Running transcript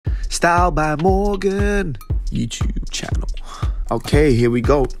Style by Morgan YouTube channel. Okay, here we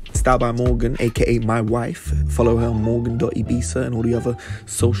go. Style by Morgan, aka my wife. Follow her on morgan.ibisa and all the other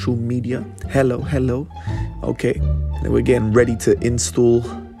social media. Hello. Okay, then we're getting ready to install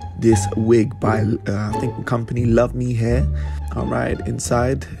this wig by I think the company Luvme hair. All right,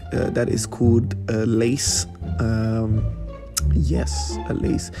 inside that is called a lace. Yes, a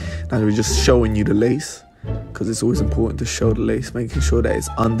lace. Now we're just showing you the lace because it's always important to show the lace, making sure that it's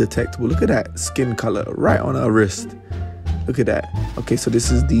undetectable. Look at that skin color right on our wrist. Look at that. Okay, so this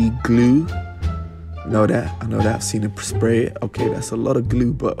is the glue. I know that. I've seen it spray it. Okay, that's a lot of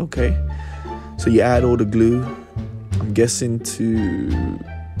glue, but okay. So you add all the glue. I'm guessing to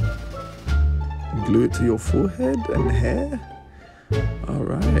glue it to your forehead and hair. All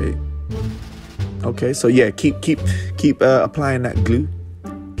right. Okay, so yeah, keep applying that glue.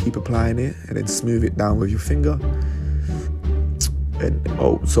 Keep applying it, and then smooth it down with your finger. And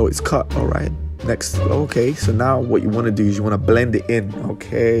oh, so it's cut. All right. Next, okay, so now what you want to do is you want to blend it in.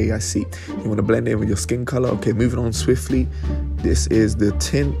 Okay, I see. You want to blend it in with your skin color. Okay, moving on swiftly. This is the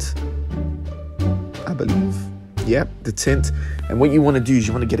tint, I believe. Yep, the tint. And what you want to do is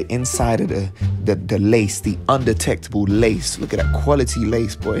you want to get it inside of the lace, the undetectable lace. Look at that quality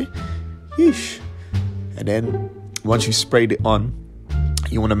lace, boy. Yeesh. And then once you sprayed it on,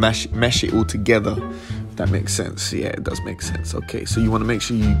 you want to mesh it all together. If that makes sense. Yeah, it does make sense. Okay, so you want to make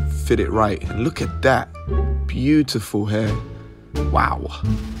sure you fit it right. And look at that. Beautiful hair. Wow.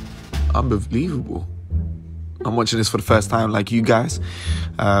 Unbelievable. I'm watching this for the first time like you guys.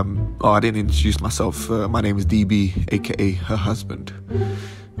 I didn't introduce myself. My name is DB, aka her husband.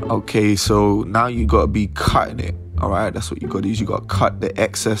 Okay, so now you got to be cutting it. All right, that's what you got to do. You got to cut the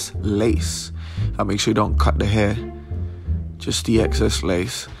excess lace. And make sure you don't cut the hair. Just the excess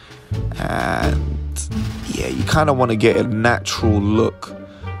lace. And yeah, you kind of want to get a natural look.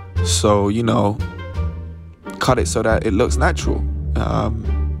 So, you know, cut it so that it looks natural.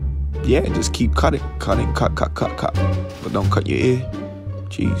 Yeah, just keep cutting, cut. But don't cut your ear.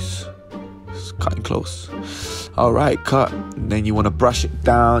 Jeez, it's cutting close. All right, cut. And then you want to brush it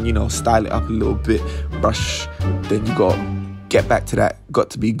down, you know, style it up a little bit. Brush. Then you got get back to that. Got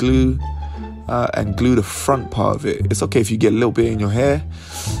to be glue. And glue the front part of it. It's okay if you get a little bit in your hair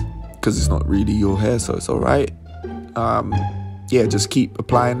because it's not really your hair, so it's all right. Yeah, just keep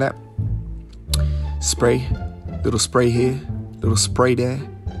applying that. Spray. Little spray here. Little spray there.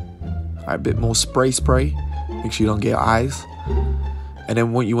 All right, a bit more spray. Make sure you don't get eyes. And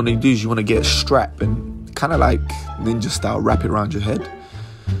then what you want to do is you want to get a strap and kind of like ninja style wrap it around your head.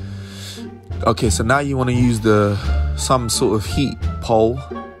 Okay, so now you want to use some sort of heat pole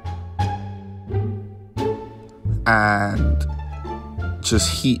and just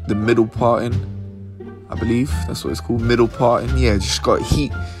heat the middle part in. I believe that's what it's called, middle part in. Yeah, just got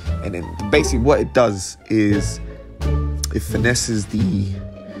heat, and then basically what it does is it finesses the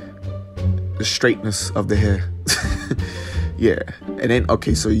straightness of the hair. Yeah, and then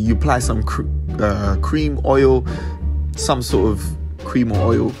okay, so you apply some cream oil, some sort of cream or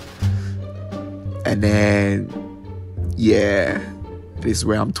oil, and then yeah, this is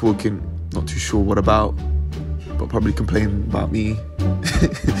where I'm talking. Not too sure what about. But probably complain about me.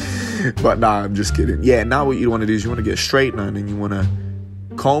 But nah, I'm just kidding. Yeah, now what you want to do is you want to get a straightener, and then you want to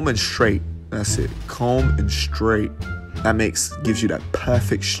comb and straight. That's it. Comb and straight. That gives you that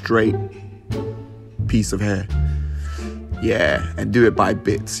perfect straight piece of hair. Yeah, and do it by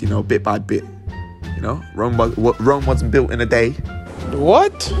bits, you know, bit by bit. You know, Rome wasn't built in a day.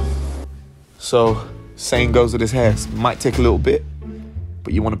 What? So, same goes with his hair. It might take a little bit,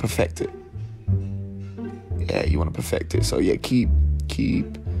 but you want to perfect it. Yeah, you want to perfect it. So yeah, keep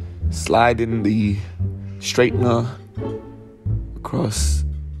sliding the straightener across,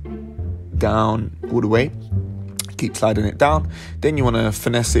 down, all the way. Keep sliding it down. Then you want to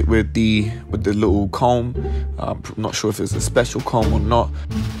finesse it with the little comb. I'm not sure if it's a special comb or not,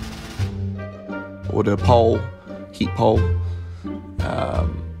 or the pole, heat pole.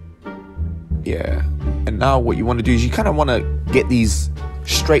 Yeah. And now what you want to do is you kind of want to get these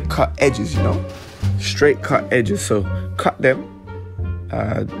straight cut edges, you know. Straight cut edges, so cut them,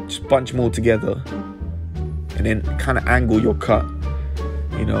 just bunch them all together, and then kind of angle your cut.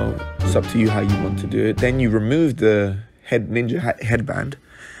 You know, it's up to you how you want to do it. Then you remove the ninja headband,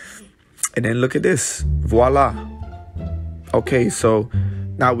 and then look at this, voila. Okay, so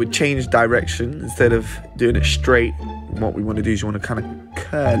now we change direction. Instead of doing it straight, what we want to do is you want to kind of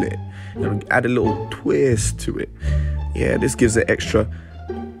curl it, you know, add a little twist to it. Yeah, this gives an extra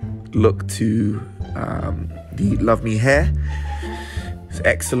look to the Luvme hair. It's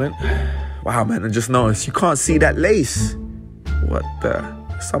excellent. Wow, man, I just noticed you can't see that lace. What the?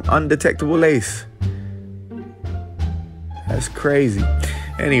 some undetectable lace. That's crazy.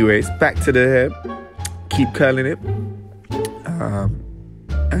 Anyways, back to the hair. Keep curling it.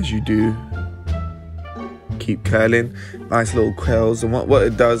 As you do. Keep curling. Nice little curls. And what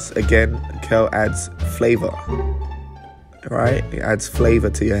it does, again, curl adds flavor. Right? It adds flavor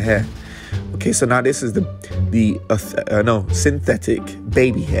to your hair. Okay, so now this is the synthetic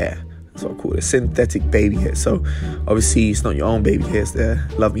baby hair. That's what I call it, synthetic baby hair. So obviously it's not your own baby hair, it's their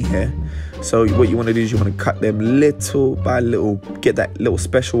Luvme hair. So what you want to do is you want to cut them little by little, get that little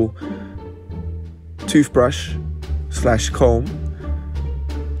special toothbrush / comb,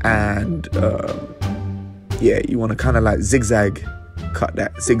 and yeah, you want to kind of like zigzag cut,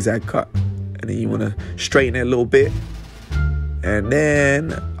 that zigzag cut, and then you want to straighten it a little bit. And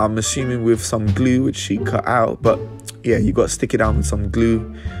then I'm assuming with some glue, which she cut out, but yeah, you got to stick it down with some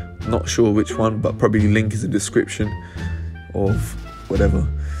glue. Not sure which one, but probably link is in the description of whatever.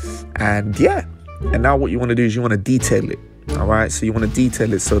 And yeah, and now what you want to do is you want to detail it. All right, so you want to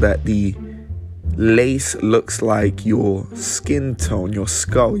detail it so that the lace looks like your skin tone, your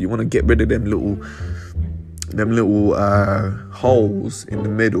skull. You want to get rid of them little holes in the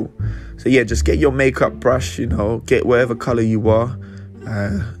middle. So yeah, just get your makeup brush, you know, get whatever color you are,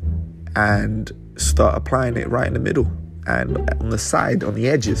 and start applying it right in the middle and on the side, on the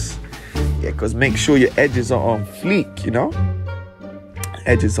edges. Yeah, because make sure your edges are on fleek, you know,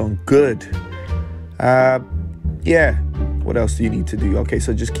 edges on good. Yeah, what else do you need to do? Okay,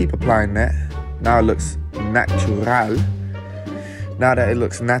 so just keep applying that. Now it looks natural. Now that it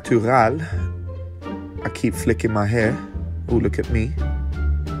looks natural, I keep flicking my hair. Oh, look at me.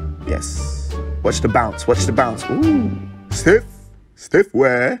 Yes. Watch the bounce. Watch the bounce. Ooh. Stiff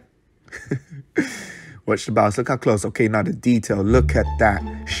wear. Watch the bounce. Look how close. Okay, now the detail. Look at that.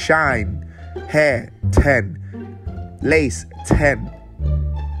 Shine. Hair, 10. Lace, 10.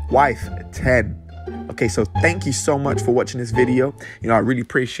 Wife, 10. Okay, so thank you so much for watching this video. You know, I really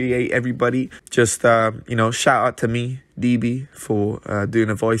appreciate everybody. Just, you know, shout out to me, DB, for doing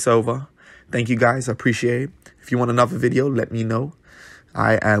a voiceover. Thank you guys. I appreciate it. If you want another video, let me know.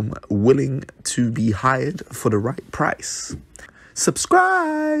 I am willing to be hired for the right price.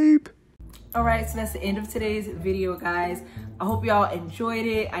 Subscribe. All right, so that's the end of today's video, guys. I hope y'all enjoyed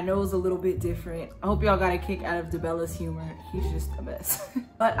it. I know it was a little bit different. I hope y'all got a kick out of DeBella's humor. He's just a mess.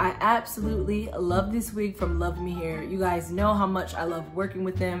 But I absolutely love this wig from Luvme Hair. You guys know how much I love working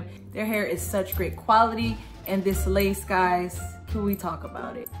with them. Their hair is such great quality. And this lace, guys, can we talk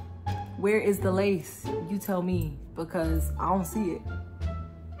about it? Where is the lace? You tell me, because I don't see it.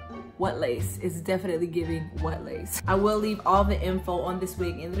 What lace? It's definitely giving what lace. I will leave all the info on this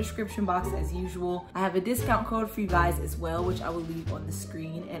wig in the description box as usual. I have a discount code for you guys as well, which I will leave on the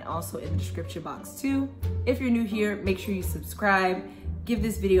screen and also in the description box too. If you're new here, make sure you subscribe, give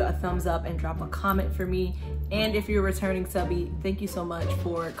this video a thumbs up, and drop a comment for me. And if you're a returning subby, thank you so much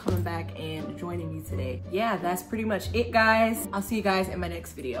for coming back and joining me today. Yeah, that's pretty much it, guys. I'll see you guys in my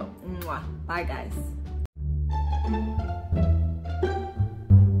next video. Mwah. Bye, guys.